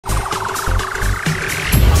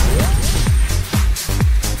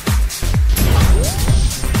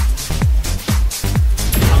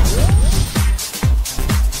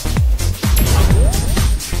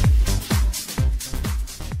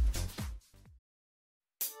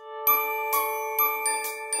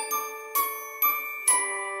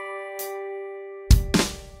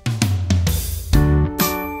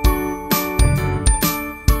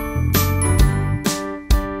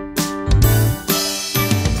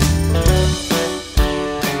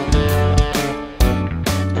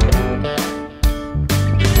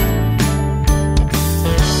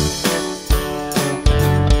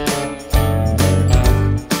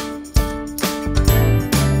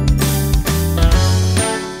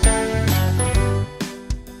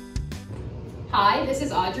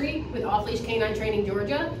with Off Leash K9 Training,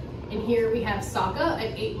 Georgia. And here we have Sokka,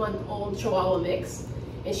 an 8-month-old Chihuahua mix.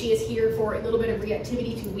 And she is here for a little bit of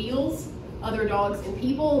reactivity to wheels, other dogs and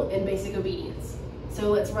people, and basic obedience. So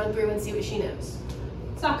let's run through and see what she knows.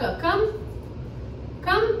 Sokka, come.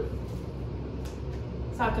 Come.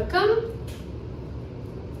 Sokka, come.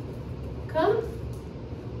 Come.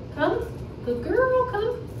 Come. Good girl,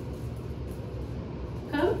 come.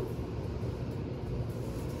 Come.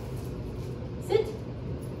 Sit.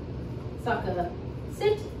 Sokka,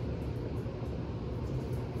 sit.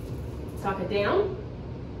 Sokka, down.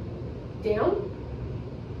 Down.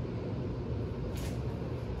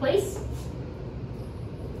 Place.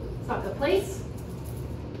 Sokka, place.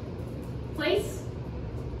 Place.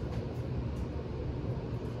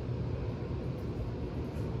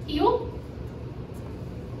 Heel.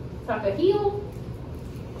 Sokka, heel.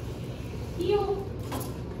 Heel.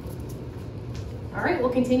 All right, we'll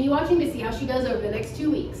continue watching to see how she does over the next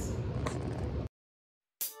 2 weeks.